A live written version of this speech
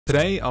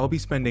Today, I'll be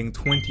spending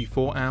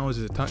 24 hours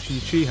as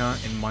ITACHI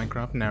UCHIHA in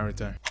Minecraft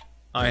Naruto.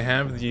 I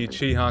have the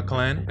UCHIHA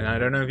clan, and I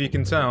don't know if you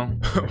can tell,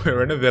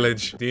 we're in a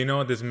village. Do you know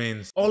what this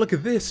means? Oh, look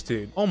at this,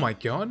 dude. Oh my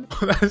god.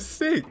 That's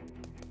sick.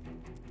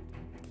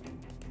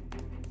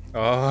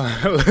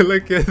 Oh,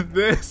 look at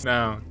this.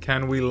 Now,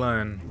 can we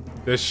learn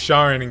the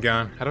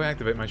Sharingan? How do I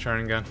activate my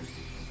Sharingan?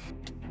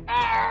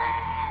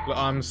 Look,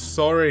 I'm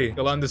sorry.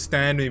 You'll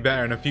understand me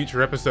better in a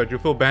future episode. You'll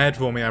feel bad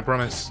for me, I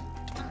promise.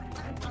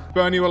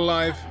 Burn you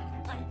alive.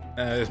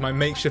 It's my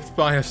makeshift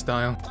fire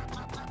style.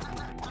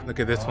 Look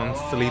at this one,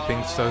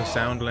 sleeping so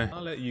soundly.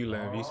 I'll let you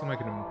live. You seem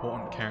like an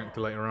important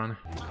character later on.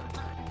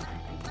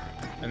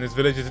 And this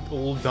village is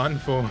all done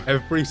for.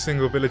 Every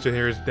single villager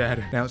here is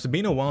dead. Now, it's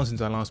been a while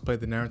since I last played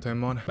the Naruto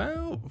mod.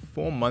 About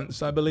 4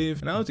 months, I believe.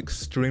 And I was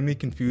extremely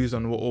confused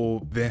on what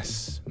all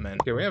this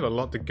meant. Okay, we have a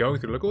lot to go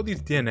through. Look at all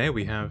these DNA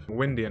we have.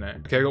 Wind DNA.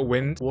 Okay, I got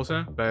wind,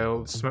 water,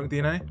 failed, smoke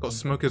DNA. Got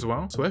smoke as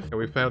well. Swift. Okay,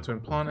 we failed to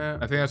implant it.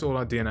 I think that's all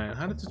our DNA.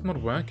 How does this mod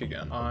work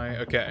again?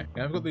 Okay.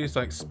 Yeah, I've got these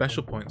like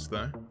special points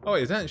though. Oh,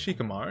 wait, is that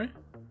Shikamaru?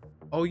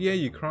 Oh yeah,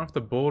 you craft the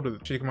board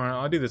with Shikamaru.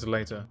 I'll do this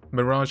later.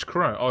 Mirage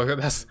Crow. Oh,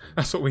 that's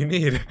what we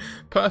need.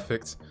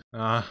 Perfect.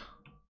 A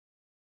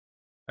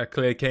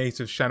clear case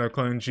of Shadow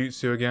Clone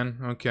Jutsu again.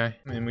 Okay.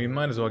 I mean, we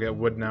might as well get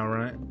wood now,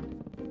 right?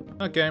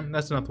 Okay,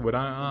 that's enough wood.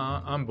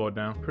 I'm bored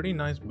now. Pretty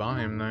nice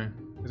biome though.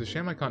 It's a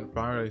shame I can't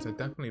fire it, so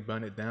definitely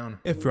burn it down.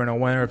 If you're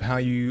unaware of how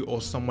you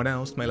or someone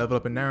else may level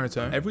up in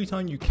Naruto, every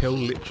time you kill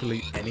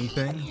literally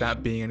anything,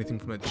 that being anything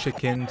from a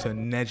chicken to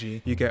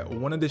Neji, you get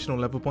 1 additional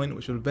level point,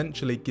 which will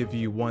eventually give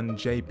you 1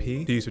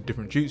 JP to use with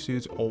different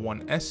jutsus, or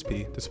 1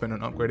 SP to spend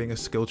on upgrading a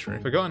skill tree.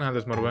 Forgotten how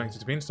this mod works,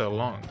 it's been so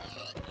long.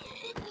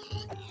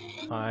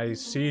 I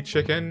see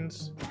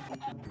chickens.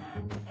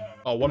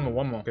 Oh, one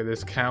more. Okay,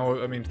 this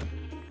cow, I mean...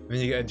 Then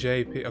you get a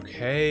JP.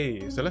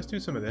 Okay, so let's do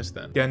some of this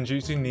then.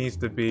 Genjutsu needs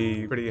to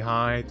be pretty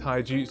high.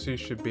 Taijutsu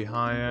should be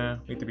higher.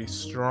 Need to be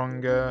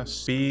stronger.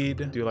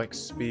 Speed. Do like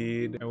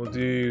speed. And we'll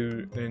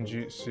do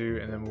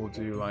ninjutsu, and then we'll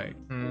do like...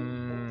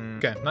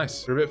 Okay,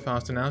 nice. We're a bit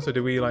faster now, so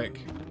do we like...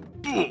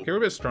 Okay, we're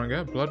a bit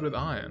stronger. Blood with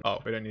iron. Oh,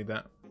 we don't need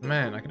that.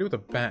 Man, I can do with a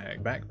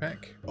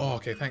backpack. Oh,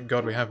 okay, thank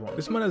God we have one.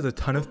 This mod has a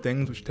ton of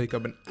things which take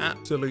up an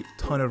absolute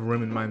ton of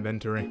room in my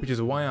inventory, which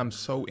is why I'm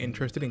so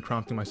interested in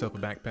crafting myself a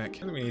backpack. I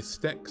think we need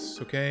sticks,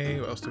 okay.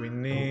 What else do we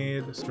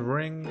need?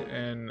 String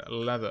and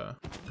leather.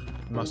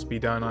 Must be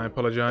done, I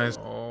apologize.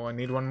 Oh, I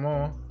need one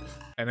more.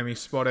 Enemy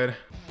spotted.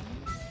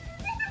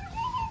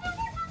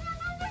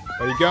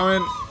 Where are you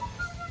going?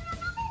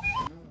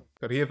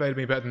 God, he evaded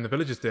me better than the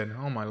villagers did.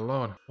 Oh my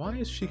lord. Why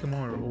is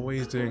Shikamaru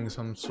always doing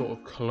some sort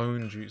of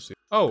clone jutsu?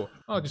 Oh,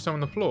 just some on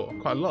the floor.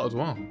 Quite a lot as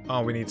well.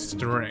 Oh, we need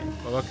string.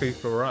 Well, luckily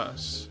for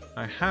us,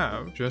 I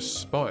have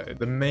just spotted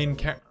the main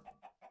character.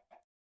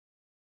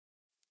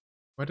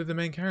 Where did the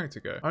main character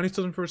go? I only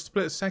saw them for a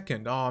split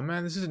second. Oh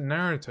man, this isn't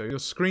Naruto. Your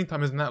screen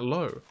time isn't that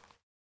low.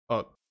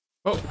 Oh.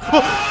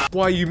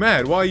 Why are you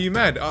mad? Why are you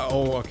mad?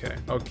 Okay.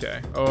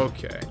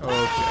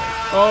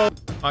 Oh,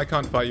 I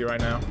can't fight you right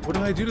now. What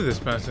did I do to this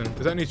person?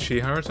 Is that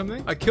UCHIHA or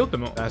something? I killed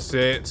them all. That's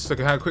it. Look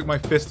at how quick my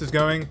fist is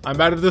going. I'm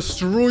about to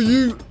destroy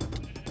you.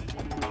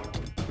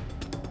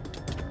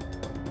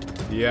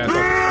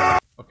 Yeah.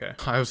 Okay.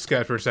 I was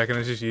scared for a second.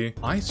 It's just you.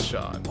 Ice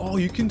shard. Oh,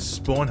 you can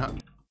spawn.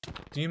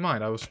 Do you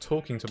mind? I was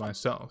talking to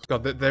myself.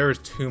 God, there is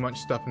too much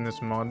stuff in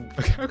this mod.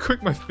 Look how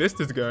quick my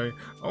fist is going.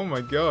 Oh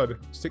my god.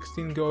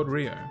 16 gold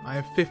Rio. I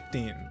have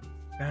 15.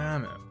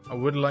 Damn it. I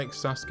would like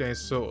Sasuke's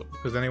sword,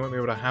 because then he won't be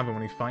able to have him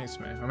when he fights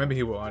me. Or maybe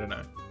he will, I don't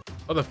know.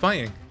 Oh, they're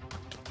fighting.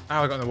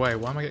 Ow, I got in the way.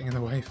 Why am I getting in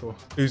the way for?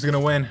 Who's gonna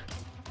win?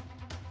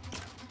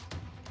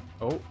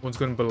 Oh, one's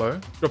going below.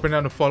 Dropping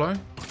down to follow.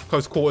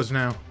 Close quarters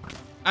now.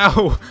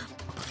 Ow!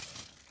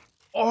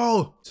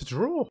 Oh, it's a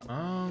draw.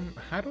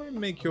 How do I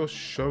make your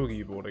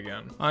shogi board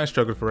again? I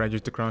struggled for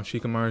ages to craft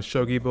Shikamaru's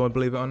shogi board,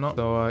 believe it or not.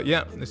 So,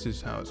 yeah, this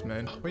is how it's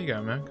made. Where you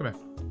going, man? Come here.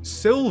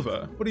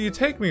 Silver? What do you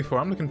take me for?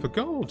 I'm looking for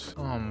gold.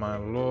 Oh, my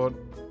lord.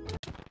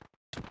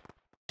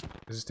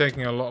 This is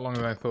taking a lot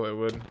longer than I thought it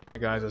would. The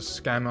guy's a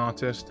scam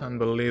artist.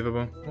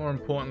 Unbelievable. More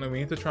importantly, we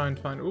need to try and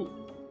find... Ooh,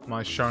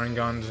 my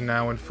Sharingan's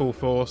now in full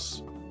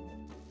force.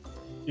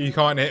 You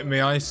can't hit me,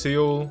 I see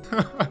all.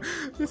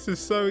 This is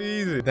so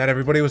easy. That,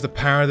 everybody, was the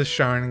power of the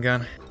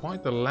Sharingan.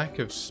 Quite the lack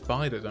of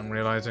spiders, I'm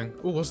realizing.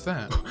 Oh, what's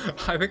that?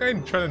 I think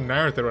I'm trying to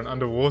Naruto run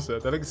underwater.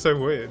 That looks so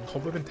weird.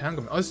 Cobweb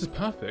entanglement. Oh, this is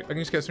perfect. I can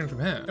just get string from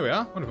here. There we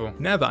are. Wonderful.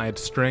 Now that I had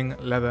string,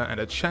 leather,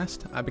 and a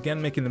chest, I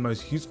began making the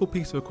most useful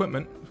piece of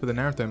equipment for the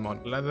Naruto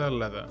mod.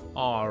 Leather.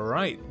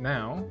 Alright,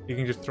 now you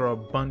can just throw a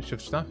bunch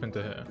of stuff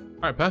into here.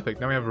 Alright,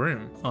 perfect. Now we have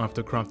room.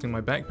 After crafting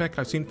my backpack,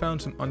 I've soon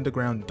found some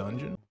underground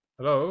dungeon.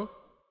 Hello?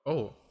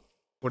 Oh,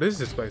 what is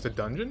this place? A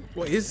dungeon?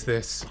 What is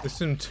this?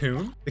 This is a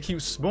tomb? They keep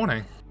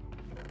spawning.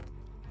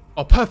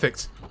 Oh,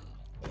 perfect.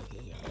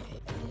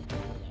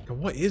 God,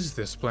 what is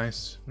this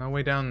place? No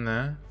way down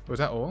there. Was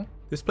that all?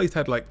 This place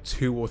had like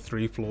 2 or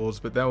 3 floors,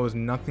 but there was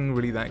nothing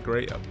really that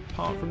great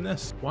apart from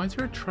this. Why is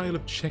there a trail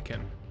of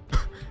chicken?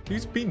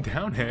 Who's been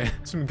down here?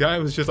 Some guy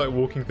was just like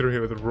walking through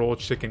here with a raw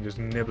chicken just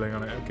nibbling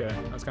on it. Okay,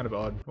 that's kind of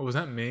odd. What was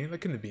that me? That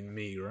couldn't have been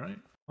me, right?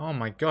 Oh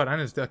my god,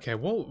 Anna's... Okay,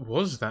 what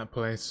was that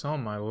place? Oh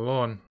my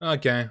lord.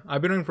 Okay,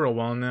 I've been doing for a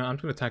while now. I'm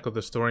just gonna tackle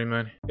the story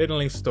mode. Hidden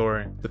Leaf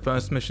story. The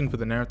first mission for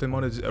the Naruto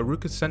mod is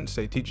Aruka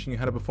Sensei teaching you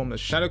how to perform the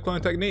Shadow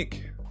Clone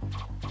technique.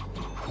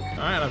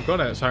 Alright, I've got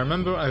it. So I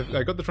remember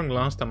I got this wrong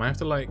last time. I have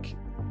to like...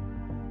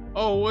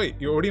 Oh wait,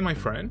 you're already my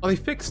friend? Oh, they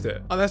fixed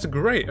it. Oh, that's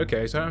great.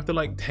 Okay, so I don't have to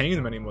like tame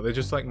them anymore. They're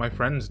just like my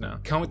friends now.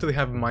 Can't wait till they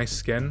have my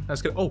skin.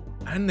 That's good. Oh,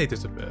 and they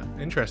disappear.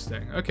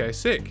 Interesting. Okay,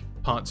 sick.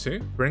 Part 2.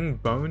 Bring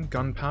bone,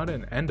 gunpowder,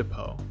 and ender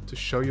pearl to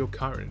show your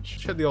courage.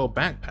 Check the old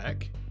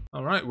backpack.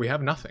 Alright, we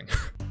have nothing.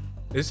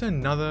 Is there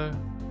another...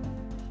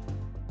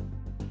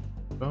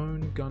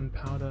 Bone,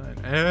 gunpowder,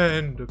 and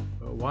ender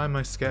pearl? Why am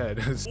I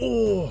scared?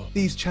 Oh,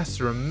 these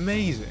chests are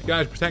amazing.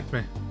 Guys, protect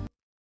me.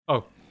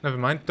 Oh. Never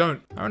mind,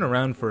 don't. I ran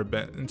around for a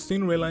bit and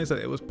soon realized that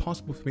it was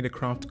possible for me to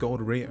craft gold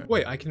Rio.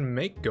 Wait, I can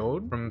make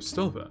gold from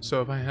silver.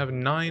 So if I have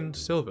 9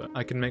 silver,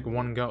 I can make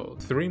 1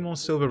 gold. 3 more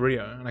silver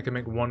Rio and I can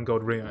make 1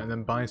 gold Rio and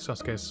then buy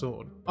Sasuke's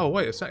sword. Oh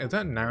wait, is that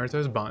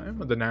Naruto's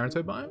biome? The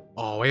Naruto biome?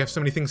 Oh, we have so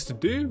many things to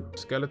do.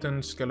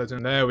 Skeleton,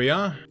 skeleton. There we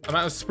are. I'm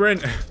out of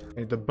sprint. I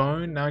need the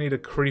bone, now I need a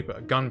creeper,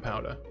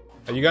 gunpowder.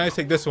 Oh, you guys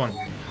take this one.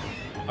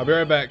 I'll be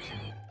right back.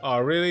 Oh,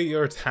 really?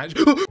 You're attached?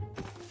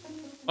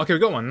 Okay, we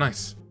got one,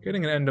 nice.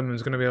 Getting an enderman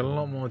is going to be a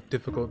lot more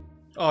difficult.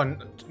 Oh,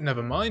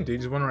 never mind, dude.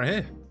 There's one right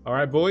here. All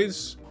right,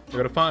 boys. We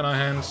got a fight in our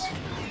hands.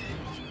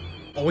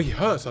 Oh, he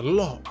hurts a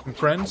lot. And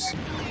friends.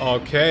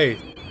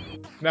 Okay.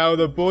 Now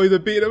the boys are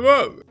beating him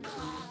up.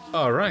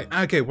 All right.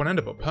 Okay, 1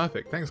 enderpearl.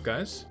 Perfect. Thanks,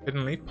 guys.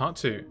 Hidden Leaf Part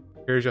 2.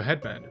 Here's your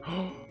headband.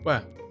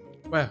 Where?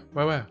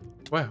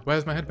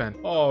 Where's my headband?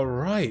 All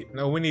right.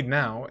 Now all we need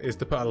now is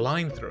to put a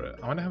line through it.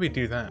 I wonder how we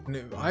do that.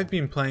 I've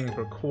been playing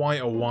for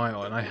quite a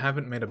while and I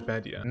haven't made a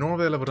bed yet. Nor have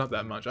they leveled up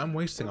that much. I'm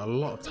wasting a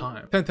lot of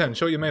time. 10-10,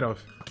 show what you're made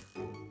of.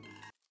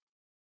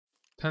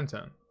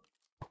 10-10.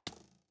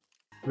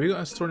 We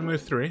got a story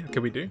mode 3. Okay,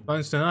 we do.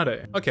 Bone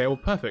Tsunade. Okay, well,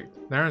 perfect.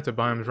 Naruto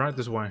biome's right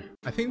this way.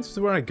 I think this is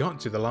where I got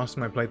to the last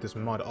time I played this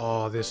mod.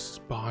 Oh, this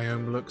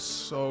biome looks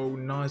so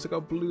nice. Look how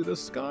blue the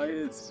sky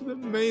is. It's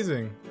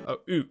amazing. Oh,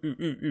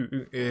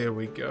 ooh. Here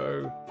we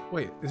go.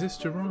 Wait, is this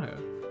Jiraiya?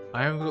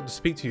 I haven't got to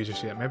speak to you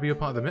just yet. Maybe you're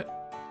part of the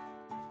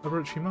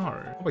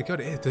Orochimaru. Oh my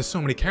god, it is. There's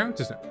so many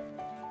characters now.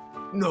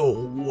 No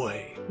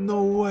way.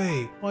 No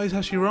way. Why is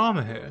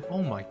Hashirama here?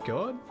 Oh my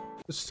god.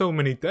 There's so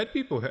many dead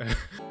people here.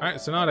 Alright,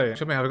 Tsunade,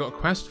 show me how I got a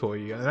quest for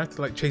you. I have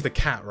to like chase a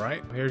cat,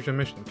 right? Here's your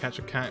mission. Catch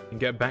a cat and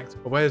get back to...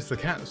 Oh, where's the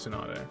cat,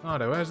 Tsunade?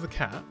 Tsunade, where's the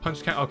cat?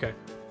 Punch cat, okay.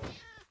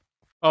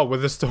 Oh,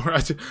 with the story,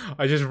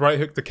 I just right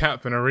hooked the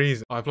cat for no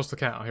reason. Oh, I've lost the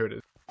cat. Oh, here it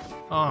is.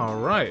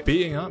 Alright,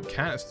 beating up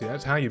cats, dude.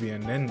 That's how you be a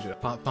ninja.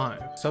 Part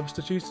 5.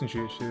 Substitutes and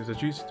jutsu is a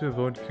jutsu to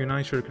avoid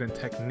kunai shuriken and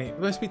technique.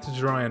 Let's speak to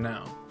Jiraiya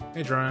now.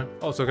 Hey Jiraiya.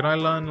 Oh, so can I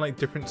learn like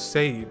different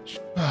sage?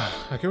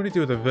 I can already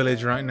do with a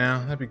village right now.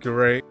 That'd be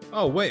great.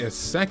 Oh, wait a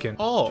second.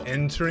 Oh,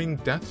 entering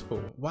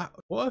Deathfall. Wow,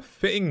 what a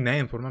fitting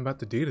name for what I'm about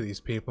to do to these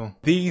people.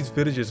 These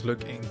villages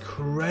look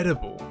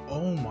incredible.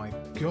 Oh my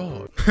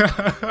god.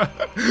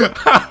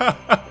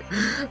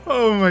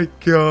 Oh my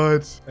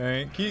god.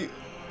 Thank you.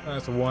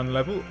 That's 1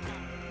 level.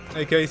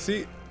 Hey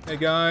Casey. Hey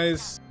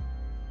guys.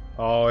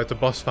 Oh, it's a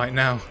boss fight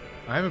now.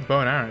 I have a bow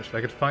and arrow.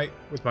 I could fight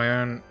with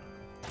my own...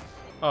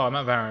 Oh, I'm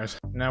at Varus.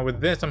 Now with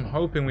this, I'm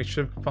hoping we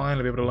should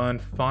finally be able to learn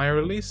Fire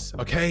Release.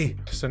 Okay,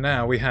 so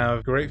now we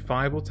have Great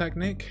Fireball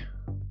Technique.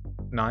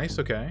 Nice,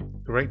 okay.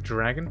 Great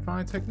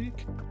Dragonfire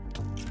Technique.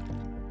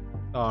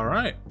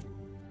 Alright.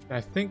 I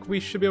think we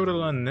should be able to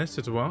learn this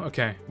as well.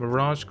 Okay,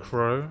 Mirage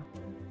Crow.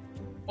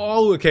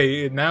 Oh,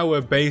 okay, now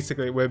we're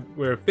basically,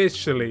 we're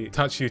officially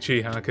Itachi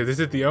UCHIHA, because this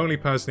is the only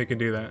person who can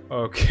do that.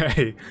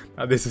 Okay,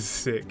 now this is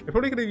sick. They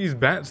probably could have used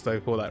bats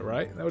though for that,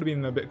 right? That would have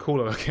been a bit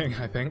cooler looking,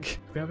 I think.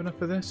 Do we have enough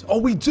for this? Oh,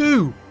 we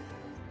do!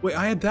 Wait,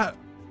 I had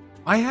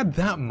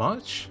that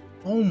much?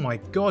 Oh my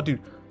god,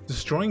 dude.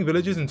 Destroying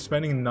villages and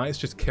spending nights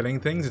just killing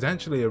things is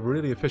actually a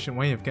really efficient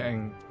way of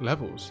getting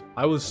levels.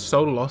 I was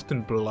so lost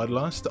in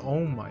Bloodlust.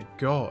 Oh my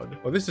god.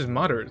 Well, this is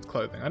Madara's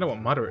clothing. I don't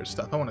want Madara's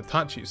stuff. I want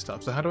Itachi's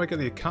stuff. So how do I get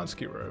the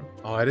Akatsuki robe?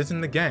 Oh, it is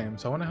in the game.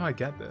 So I wonder how I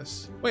get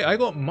this. Wait, I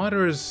got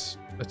Madara's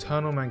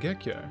Eternal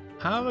Mangekyo.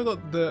 How have I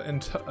got the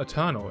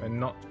Eternal and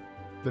not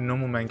the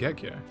normal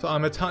Mangekyo? So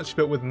I'm attached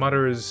but with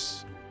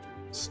Madara's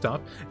stuff.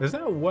 Is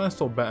that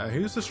worse or better?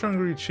 Who's the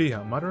stronger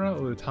Uchiha, Madara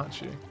or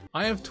Itachi?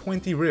 I have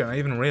 20 Rio, and I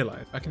even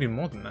realized I can do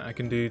more than that. I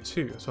can do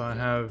 2. So I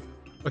have...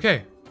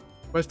 Okay,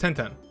 where's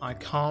 10-10? I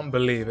can't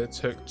believe it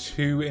took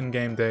 2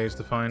 in-game days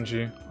to find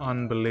you.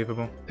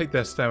 Unbelievable. Take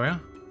this, there we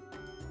are.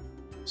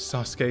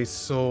 Sasuke's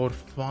sword,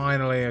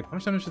 finally. How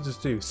much damage does this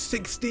do?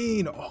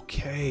 16!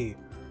 Okay.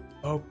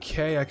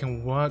 Okay, I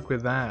can work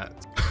with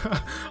that.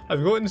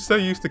 I've gotten so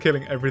used to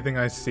killing everything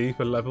I see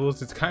for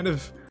levels, it's kind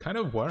of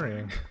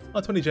worrying.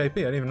 Oh, 20 JP, I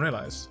didn't even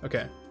realize.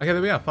 Okay,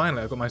 there we are,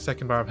 finally, I've got my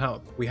 2nd bar of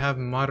health. We have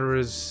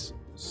Madara's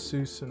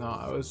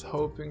Susanoo. I was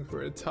hoping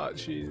for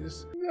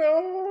Itachi's.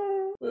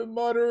 No! with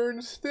Madara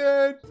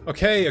instead.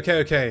 Okay.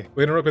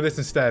 We're gonna work with this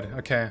instead.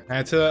 Okay. I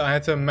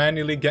had to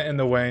manually get in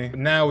the way.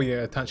 Now we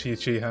get Itachi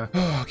Uchiha.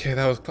 Oh, okay,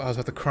 I was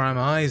about to cry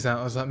my eyes out.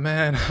 I was like,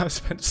 man, I've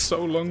spent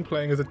so long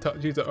playing as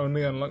Itachi to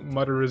only unlock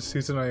Madara's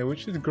Susanoo,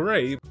 which is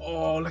great.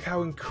 Oh, look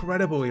how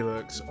incredible he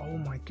looks. Oh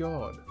my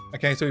god.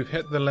 Okay, so we've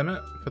hit the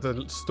limit for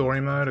the story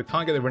mode. I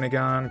can't get the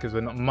Rinnegan because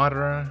we're not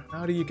Madara.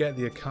 How do you get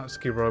the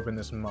Akatsuki robe in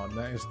this mod?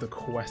 That is the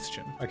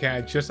question. Okay, I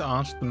just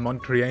asked the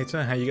mod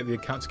creator how you get the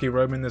Akatsuki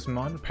robe in this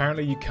mod.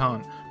 Apparently you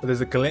can't, but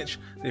there's a glitch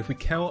that if we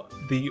kill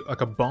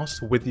a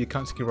boss with the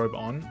Akatsuki robe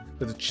on,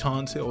 there's a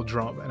chance it'll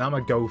drop, and I'm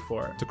gonna go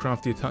for it. To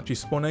craft the Itachi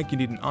spawn egg, you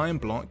need an iron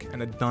block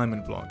and a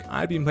diamond block. I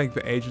had been playing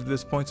for ages at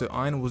this point, so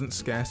iron wasn't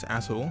scarce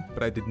at all,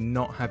 but I did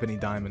not have any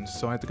diamonds,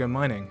 so I had to go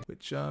mining,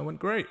 which went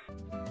great.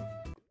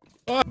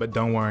 But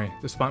don't worry,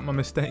 despite my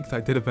mistakes,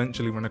 I did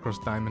eventually run across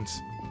diamonds.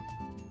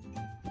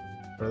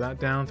 Throw that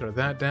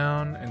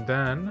down, and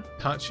then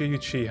Itachi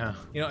Uchiha.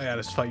 You know, yeah,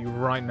 let's fight you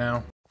right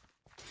now.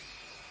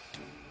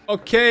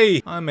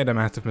 Okay, I made a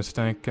massive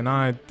mistake, and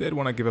I did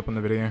want to give up on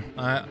the video.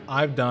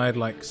 I've died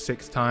like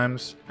 6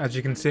 times, as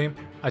you can see.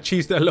 I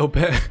cheesed it a little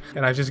bit,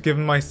 and I've just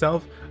given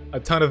myself a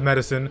ton of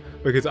medicine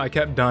because I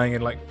kept dying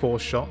in like 4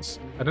 shots.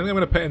 I don't think I'm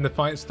gonna put in the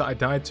fights that I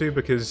died to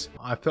because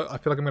I feel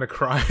like I'm gonna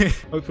cry.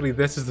 Hopefully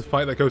this is the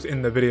fight that goes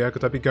in the video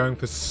because I've been going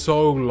for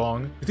so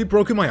long. Has he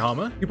broken my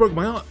armor? He broke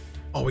my armor.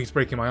 Oh, he's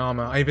breaking my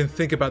armor. I even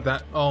think about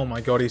that. Oh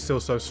my god, he's still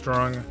so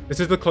strong. This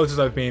is the closest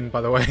I've been,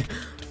 by the way.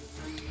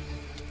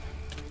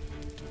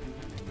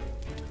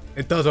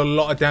 It does a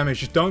lot of damage.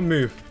 Just don't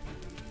move.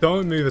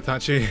 Don't move,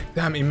 Itachi.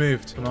 Damn, he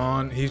moved. Come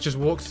on, he just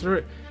walks through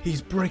it.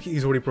 He's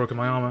already broken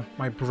my armor.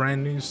 My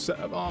brand new set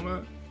of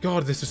armor.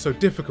 God, this is so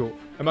difficult.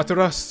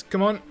 Amaterasu,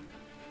 come on.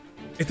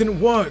 It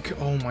didn't work.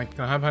 Oh my,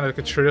 can I have like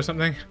a tree or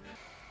something?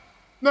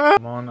 No.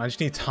 Come on, I just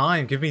need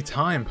time. Give me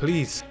time,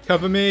 please.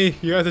 Cover me.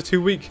 You guys are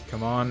too weak.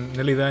 Come on,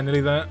 nearly there,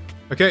 nearly there.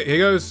 Okay, here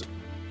goes.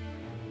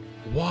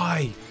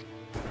 Why?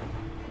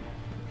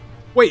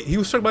 Wait, he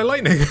was struck by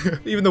lightning.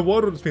 Even the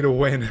water wants me to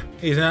win.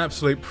 He's an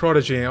absolute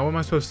prodigy. What am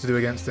I supposed to do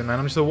against him, man?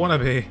 I'm just a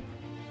wannabe.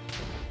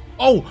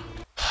 Oh!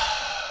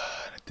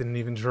 Didn't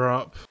even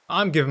drop.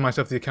 I'm giving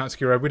myself the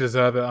Akatsuki robe. We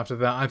deserve it after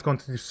that. I've gone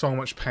through so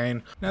much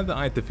pain. Now that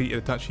I had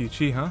defeated Itachi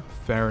Uchiha,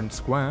 fair and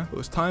square, it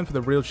was time for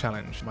the real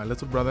challenge. My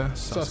little brother,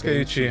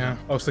 Sasuke Uchiha.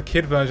 Oh, it's the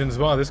kid version as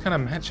well. This kind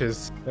of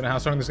matches. Don't know how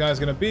strong this guy's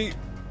gonna be.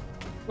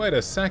 Wait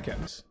a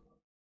second.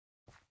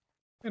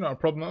 You're not a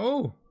problem at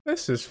all.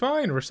 This is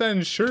fine. Rasen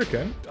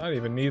Shuriken. I don't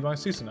even need my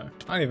Susanoo.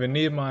 I don't even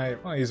need my...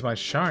 I'll use my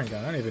Sharingan.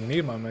 I don't even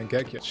need my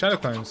Mangekyo. Shadow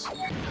Clones.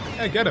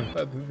 Yeah, get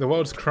him. The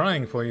world's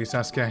crying for you,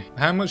 Sasuke.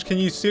 How much can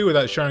you sue with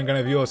that Sharingan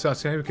of yours,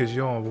 Sasuke? Because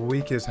you're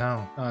weak as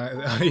hell.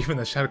 Even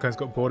the Shadow Clones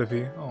got bored of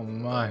you. Oh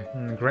my.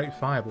 Great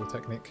fireball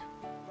technique.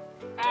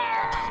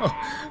 Oh,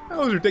 that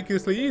was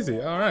ridiculously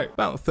easy. Alright.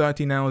 About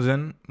 13 hours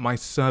in, my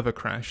server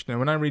crashed. And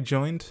when I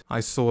rejoined, I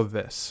saw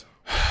this.